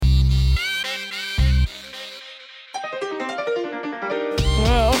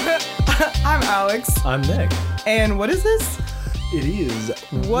Alex. I'm Nick. And what is this? It is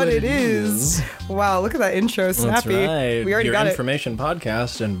What it is. Wow, look at that intro. Snappy. That's right. We already Your got information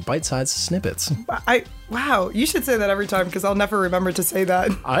podcast and bite-sized snippets. Wow, you should say that every time because I'll never remember to say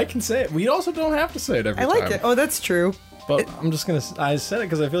that. I can say it. We also don't have to say it every I time. like it. Oh, that's true. But I'm just going to... I said it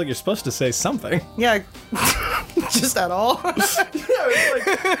because I feel like you're supposed to say something. Yeah. Just at all. Yeah,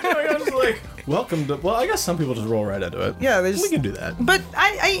 I was like, welcome to... Well, I guess some people just roll right into it. Yeah, they just... We can do that. But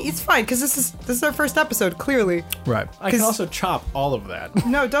it's fine because this is our first episode, clearly. Right. I can also chop all of that.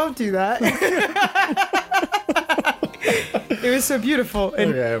 No, don't do that. It was so beautiful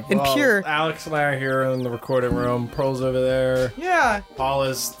and, and pure. Alex and I are here in the recording room. Pearl's over there. Yeah.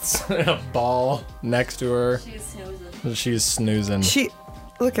 Paula's in a ball next to her. She's snoozing.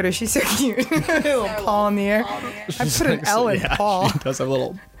 Look at her. She's so cute. A little paw in the air. I put an L in paw. She does have a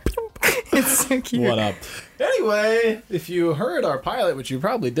little... It's so cute. What up? Anyway, if you heard our pilot, which you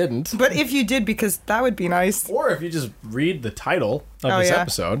probably didn't. But if you did, because that would be nice. Or if you just read the title of this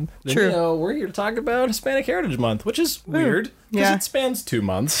episode, then True. you know we're here to talk about Hispanic Heritage Month, which is weird because Yeah. it spans 2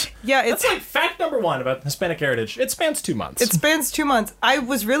 months. Yeah, That's like fact number one about Hispanic Heritage. It spans 2 months. It spans 2 months. I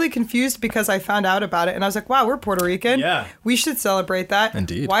was really confused because I found out about it and I was like, wow, we're Puerto Rican. Yeah. We should celebrate that.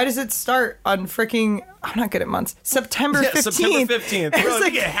 Indeed. Why does it start on freaking, I'm not good at months, September 15th? September 15th. I was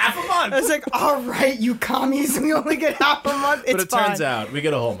like, get half a month. I was like, all right, you commies, we only get half a month. It's but it fine. turns out we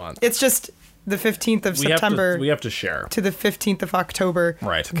get a whole month. It's just the 15th of September We have to share. to the 15th of October.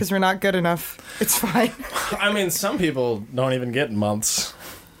 Right. Because we're not good enough. It's fine. I mean, some people don't even get months.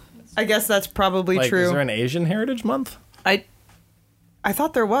 I guess that's probably Like, true. is there an Asian Heritage Month? I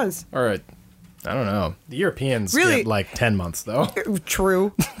thought there was. Or I don't know. The Europeans Really? get like 10 months, though.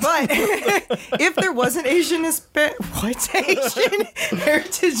 True. But if there was an Asian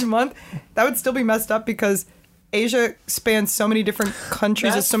Heritage Month, that would still be messed up because Asia spans so many different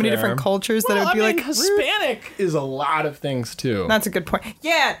countries and That's so many fair. different cultures that it would be like Hispanic is a lot of things, too. That's a good point.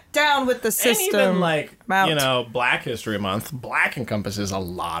 Yeah, down with the system. And even like, I'm out. you know, Black History Month, Black encompasses a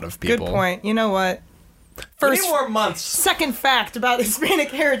lot of Good people. point. You know what? We First, need more months. second fact about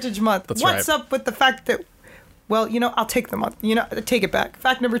Hispanic Heritage Month. That's What's right. up with the fact that, well, you know, I'll take the month. You know, take it back.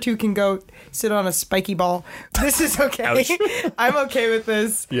 Fact number 2 can go sit on a spiky ball. This is okay. Ouch. I'm okay with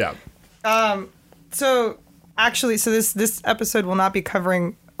this. Yeah. So, actually, this episode will not be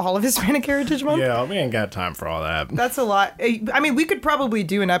covering all of Hispanic Heritage Month. Yeah, we ain't got time for all that. That's a lot. I mean, we could probably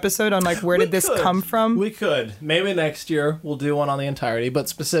do an episode on, like, where did this come from? We could. Maybe next year we'll do one on the entirety, but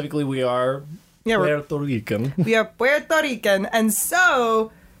specifically we are Puerto Rican. We are Puerto Rican, and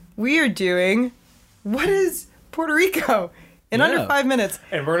so we are doing What is Puerto Rico? In under 5 minutes.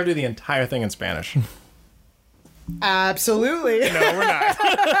 And we're going to do the entire thing in Spanish. Absolutely. No, we're not.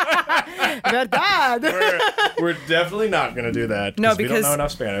 Verdad. We're definitely not going to do that. No, we don't because know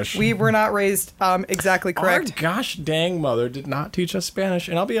enough Spanish. We were not raised exactly correct. Our gosh dang mother did not teach us Spanish,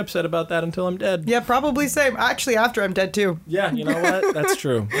 and I'll be upset about that until I'm dead. Yeah, probably same. Actually, after I'm dead too. Yeah, you know what? That's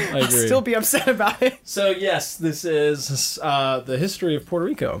true. I agree. Still be upset about it. So yes, this is the history of Puerto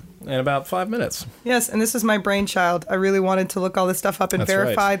Rico in about 5 minutes. Yes, and this is my brainchild. I really wanted to look all this stuff up and That's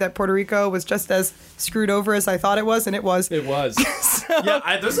verify right. that Puerto Rico was just as screwed over as I thought it was, and it was. It was.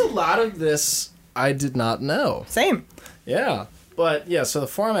 Yeah, there's a lot of this I did not know. Same. Yeah. But yeah, so the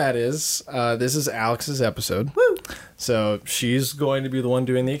format is this is Alex's episode. Woo! So she's going to be the one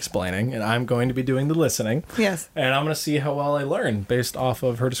doing the explaining, and I'm going to be doing the listening. Yes. And I'm going to see how well I learn based off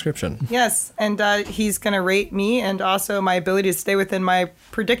of her description. Yes, and he's going to rate me and also my ability to stay within my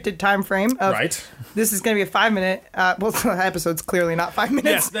predicted time frame. Of, Right. This is going to be a 5 minute. Well, the episode's clearly not 5 minutes.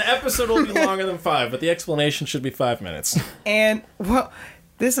 Yes, the episode will be longer than 5, but the explanation should be 5 minutes. And, well,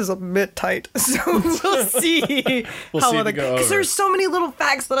 this is a bit tight, so we'll see We'll how see well if we go because over. there's so many little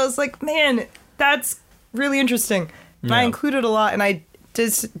facts that I was like, man, that's really interesting. And I Yeah. included a lot, and I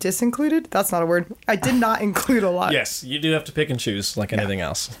disincluded? That's not a word. I did not include a lot. Yes, you do have to pick and choose like anything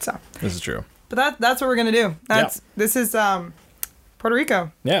else. So, This is true. but that's what we're gonna do. This is Puerto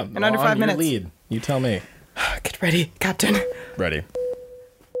Rico. Yeah. In under 5 minutes. Lead. You tell me. Get ready, Captain. Ready.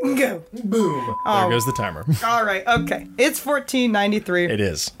 Go. Boom. Oh. There goes the timer. All right. Okay. It's 1493. It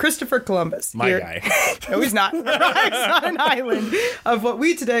is. Christopher Columbus. My guy. No, he's not. He's on an island of what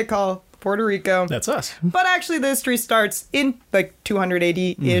we today call Puerto Rico. That's us. But actually, the history starts in like 200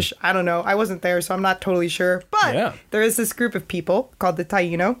 AD-ish. I don't know. I wasn't there, so I'm not totally sure. But Yeah. there is this group of people called the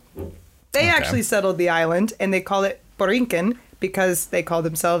Taino. They actually settled the island, and they call it Borinquen because they call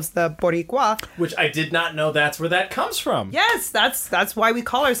themselves the Boricua. Which I did not know that's where that comes from. Yes, that's why we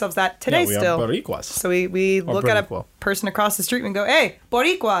call ourselves that today Yeah, we still. are Boricuas. So we look at a Boricua. person across the street and go, hey,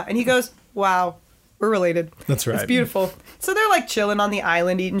 Boricua. And he goes, wow. We're related. That's right. It's beautiful. So they're like chilling on the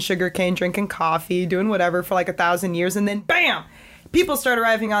island, eating sugarcane, drinking coffee, doing whatever for like 1,000 years. And then bam, people start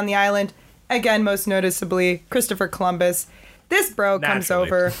arriving on the island. Again, most noticeably, Christopher Columbus. This bro comes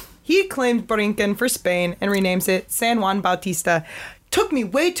over. He claimed Borinquen for Spain and renames it San Juan Bautista. Took me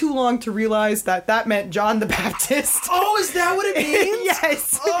way too long to realize that that meant John the Baptist. Oh, is that what it means?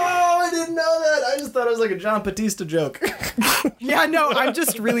 Yes. Oh, I didn't know that. I just thought it was like a John Batista joke. Yeah, no, I'm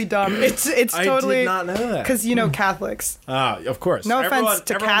just really dumb. It's totally. I did not know that. Because, you know, Catholics. Of course. No offense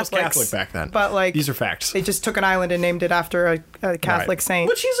to everyone Catholics. was Catholic back then. But, like, these are facts. They just took an island and named it after a Catholic saint.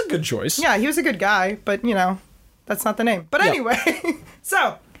 Which he's a good choice. Yeah, he was a good guy, but, you know, that's not the name. But anyway,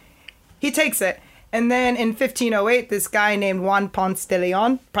 so he takes it. And then in 1508, this guy named Juan Ponce de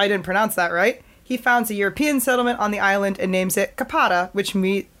Leon, probably didn't pronounce that right, he founds a European settlement on the island and names it Capara, which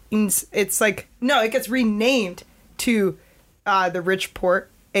means it's like, no, it gets renamed to the rich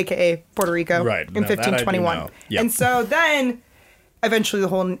port, a.k.a. Puerto Rico, right. in 1521. Yep. And so then eventually the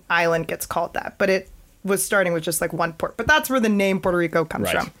whole island gets called that, but it was starting with just like one port. But that's where the name Puerto Rico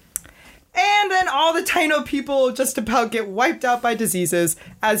comes from. And then all the Taino people just about get wiped out by diseases,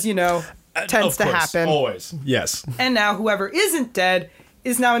 as you know, tends to happen. Always. Yes. And now whoever isn't dead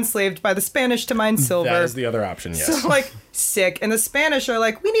is now enslaved by the Spanish to mine silver. That is the other option, yes. So, like, sick. And the Spanish are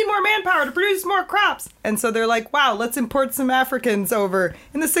like, we need more manpower to produce more crops. And so they're like, wow, let's import some Africans over.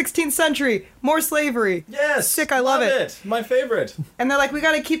 In the 16th century, more slavery. Yes. Sick, I love it. My favorite. And they're like, we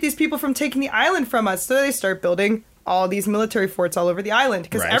got to keep these people from taking the island from us. So they start building all these military forts all over the island.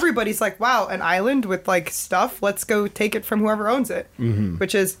 Because everybody's like, wow, an island with, like, stuff. Let's go take it from whoever owns it. Mm-hmm.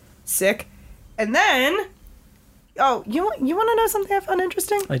 Which is sick. And then, oh, you want to know something I found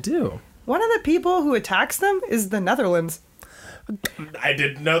interesting? I do. One of the people who attacks them is the Netherlands. I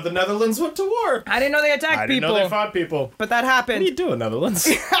didn't know the Netherlands went to war. I didn't know they attacked people. I didn't know they fought people. But that happened. What are you doing, Netherlands?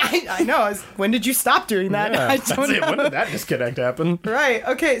 I know. When did you stop doing that? Yeah, I don't know. When did that disconnect happen? Right.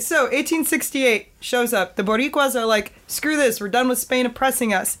 Okay, so 1868 shows up. The Boricuas are like, screw this. We're done with Spain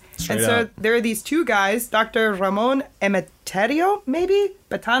oppressing us. Straight and so up. there are these two guys, Dr. Ramon Emeterio, maybe?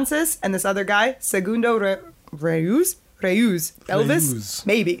 Betances, and this other guy, Segundo Reus? Elvis?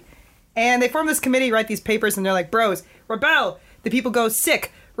 Maybe. And they form this committee, write these papers, and they're like, bros, rebel. The people go,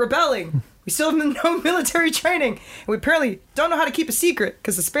 sick, rebelling. We still have no military training. And we apparently don't know how to keep a secret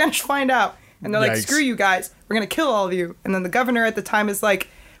because the Spanish find out. And they're like, screw you guys. We're going to kill all of you. And then the governor at the time is like,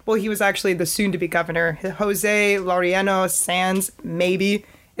 well, he was actually the soon-to-be governor. Jose Laureano Sanz, maybe,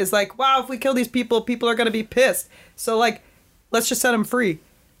 is like, wow, if we kill these people, people are going to be pissed. So, like, let's just set them free.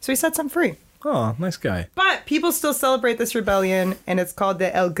 So he sets them free. Oh, nice guy. But people still celebrate this rebellion, and it's called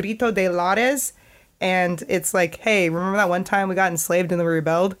the El Grito de Lares. And it's like, hey, remember that one time we got enslaved and then we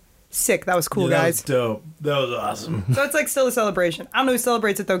rebelled? Sick. That was cool, guys. That was dope. That was awesome. So it's like still a celebration. I don't know who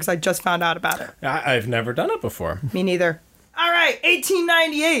celebrates it, though, because I just found out about it. I've never done it before. Me neither. All right,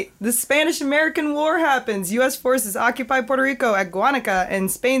 1898. The Spanish-American War happens. U.S. forces occupy Puerto Rico at Guanica, and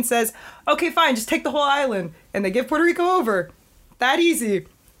Spain says, okay, fine, just take the whole island. And they give Puerto Rico over. That easy.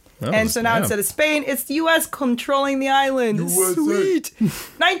 And so now instead of Spain, it's the U.S. controlling the island. USA. Sweet.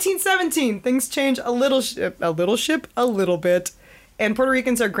 1917, things change a little bit. And Puerto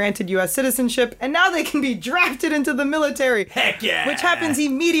Ricans are granted U.S. citizenship, and now they can be drafted into the military. Heck yeah! Which happens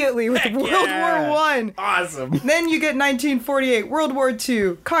immediately with World War I. Awesome. Then you get 1948, World War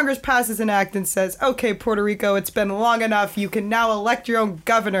II. Congress passes an act and says, okay, Puerto Rico, it's been long enough. You can now elect your own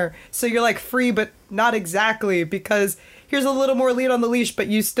governor. So you're like free, but not exactly, because here's a little more lead on the leash, but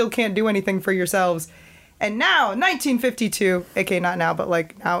you still can't do anything for yourselves. And now, 1952, aka not now, but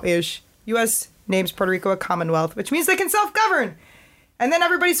like now-ish, U.S. names Puerto Rico a Commonwealth, which means they can self-govern. And then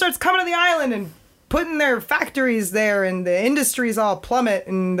everybody starts coming to the island and putting their factories there, and the industries all plummet,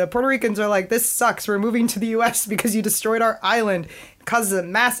 and the Puerto Ricans are like, this sucks, we're moving to the U.S. because you destroyed our island. It causes a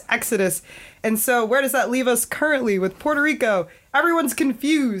mass exodus. And so where does that leave us currently with Puerto Rico? Everyone's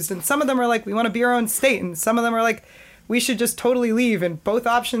confused, and some of them are like, we want to be our own state, and some of them are like, we should just totally leave, and both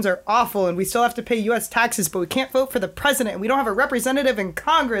options are awful, and we still have to pay U.S. taxes, but we can't vote for the president, and we don't have a representative in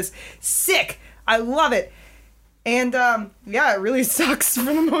Congress. Sick! I love it. And, yeah, it really sucks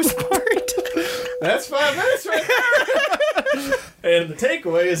for the most part. That's 5 minutes right there. And the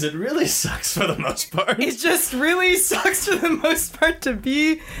takeaway is it really sucks for the most part. It just really sucks for the most part to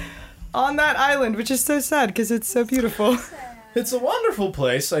be on that island, which is so sad because it's so beautiful. It's a wonderful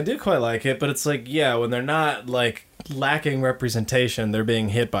place. I do quite like it, but it's like, yeah, when they're not, like, lacking representation, they're being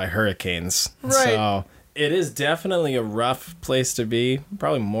hit by hurricanes. Right. So it is definitely a rough place to be,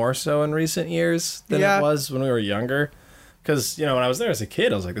 probably more so in recent years than it was when we were younger. Because, you know, when I was there as a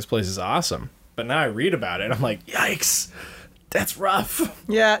kid, I was like, this place is awesome. But now I read about it, I'm like, yikes. That's rough.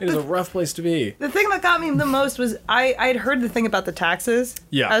 Yeah. It is a rough place to be. The thing that got me the most was I'd heard the thing about the taxes.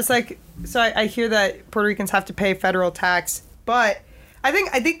 Yeah. I was like, so I hear that Puerto Ricans have to pay federal tax, but I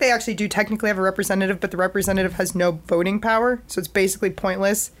think they actually do technically have a representative, but the representative has no voting power, so it's basically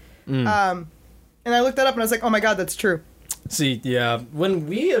pointless. And I looked that up and I was like, oh my god, that's true. See, yeah, when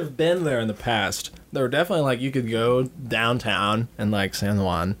we have been there in the past, there were definitely like you could go downtown in like San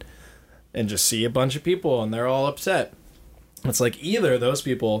Juan and just see a bunch of people and they're all upset. It's like either those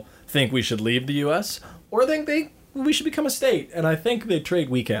people think we should leave the U.S. or think we should become a state, and I think they trade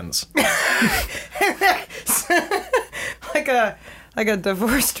weekends. like a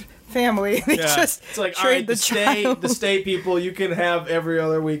divorced family. They just it's like, trade all right, the state people, you can have every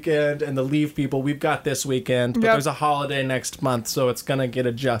other weekend, and the leave people, we've got this weekend, but there's a holiday next month, so it's gonna get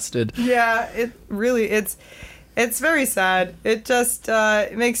adjusted. Yeah, it's very sad. It just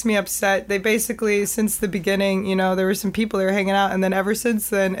it makes me upset. They basically, since the beginning, you know, there were some people that were hanging out, and then ever since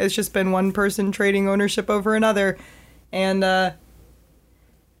then, it's just been one person trading ownership over another, and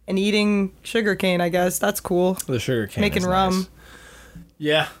eating sugarcane. I guess that's cool. The sugarcane, making rum.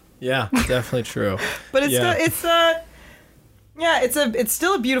 Nice. Yeah, definitely true. But it's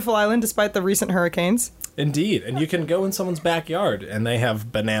still a beautiful island despite the recent hurricanes. Indeed, and you can go in someone's backyard, and they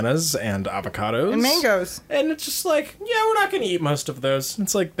have bananas and avocados. And mangoes. And it's just like, yeah, we're not going to eat most of those.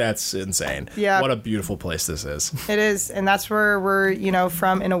 It's like, that's insane. Yeah. What a beautiful place this is. It is, and that's where we're, you know,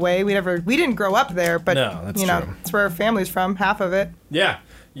 from in a way. We didn't grow up there, but, no, that's you know, true. it's where our family's from, half of it. Yeah,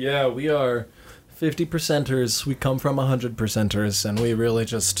 we are 50%ers. We come from 100%ers, and we really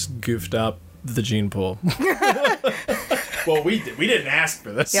just goofed up the gene pool. Well, we didn't ask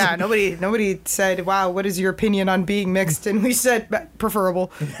for this. Yeah, nobody said, "Wow, what is your opinion on being mixed?" And we said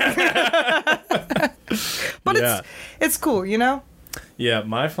preferable. But it's cool, you know? Yeah,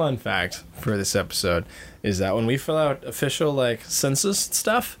 my fun fact for this episode is that when we fill out official like census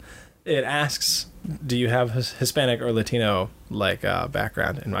stuff, it asks, "Do you have Hispanic or Latino like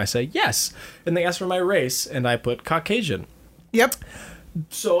background?" And I say yes, and they ask for my race, and I put Caucasian. Yep.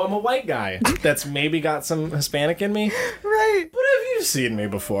 So I'm a white guy that's maybe got some Hispanic in me. Right. But have you seen me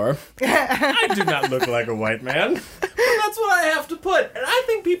before? I do not look like a white man. But that's what I have to put. And I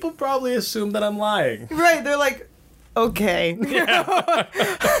think people probably assume that I'm lying. Right. They're like, okay. Yeah.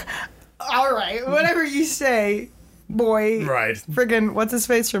 All right. Whatever you say, boy. Right. Friggin' what's his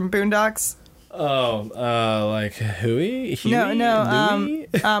face from Boondocks? Oh, like Huey? No, Louie?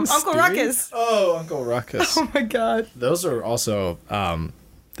 Uncle Ruckus. Oh, Uncle Ruckus. Oh my god. Those are also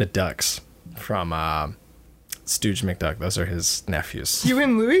the ducks from Stooge McDuck. Those are his nephews. You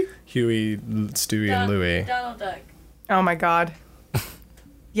and Louie? Huey, Stewie, and Louie. Donald Duck. Oh my god.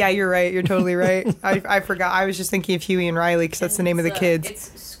 Yeah, you're right. You're totally right. I forgot. I was just thinking of Huey and Riley because that's the name of the kids.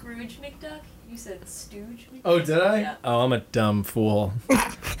 It's Scrooge McDuck. You said Stooge McDuck. Oh, did I? Yeah. Oh, I'm a dumb fool. All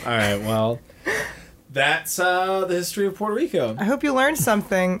right, well, that's the history of Puerto Rico. I hope you learned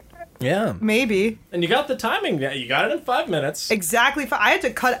something. Yeah. Maybe. And you got the timing. You got it in 5 minutes. Exactly. I had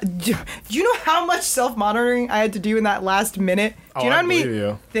to cut. Do you know how much self-monitoring I had to do in that last minute? Do you know how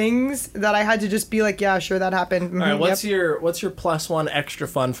many things that I had to just be like, yeah, sure, that happened. All right, what's your +1 extra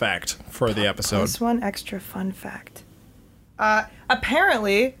fun fact for the episode? +1 extra fun fact.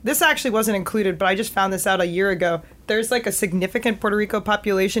 Apparently, this actually wasn't included, but I just found this out a year ago. There's like a significant Puerto Rico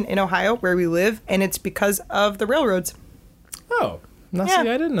population in Ohio where we live, and it's because of the railroads. Oh, no, Yeah. see,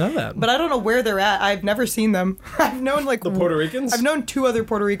 I didn't know that. But I don't know where they're at. I've never seen them. I've known like The Puerto Ricans? I've known 2 other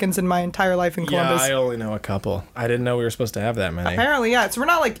Puerto Ricans in my entire life in Columbus. Yeah, I only know a couple. I didn't know we were supposed to have that many. Apparently, yeah. So we're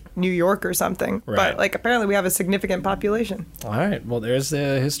not like New York or something, Right. but like apparently we have a significant population. All right, well, there's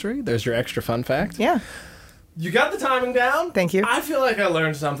the history. There's your extra fun fact. Yeah. You got the timing down. Thank you. I feel like I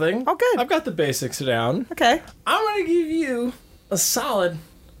learned something. Oh, good. I've got the basics down. Okay. I'm going to give you a solid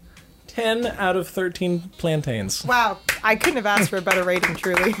 10 out of 13 plantains. Wow. I couldn't have asked for a better rating,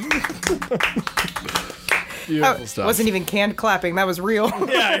 truly. Beautiful stuff. Wasn't even canned clapping. That was real.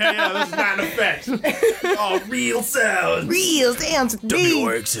 Yeah. This is not an effect. Oh, real sounds. Real sounds.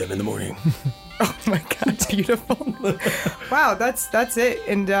 WRXM in the morning. Oh my god, it's beautiful. Wow, that's it.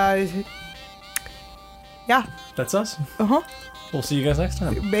 And yeah. That's us. Uh-huh. We'll see you guys next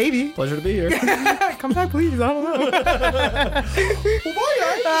time. Maybe. Pleasure to be here. Come back, please. I don't know. Well,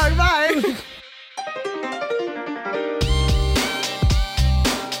 bye, guys. Bye.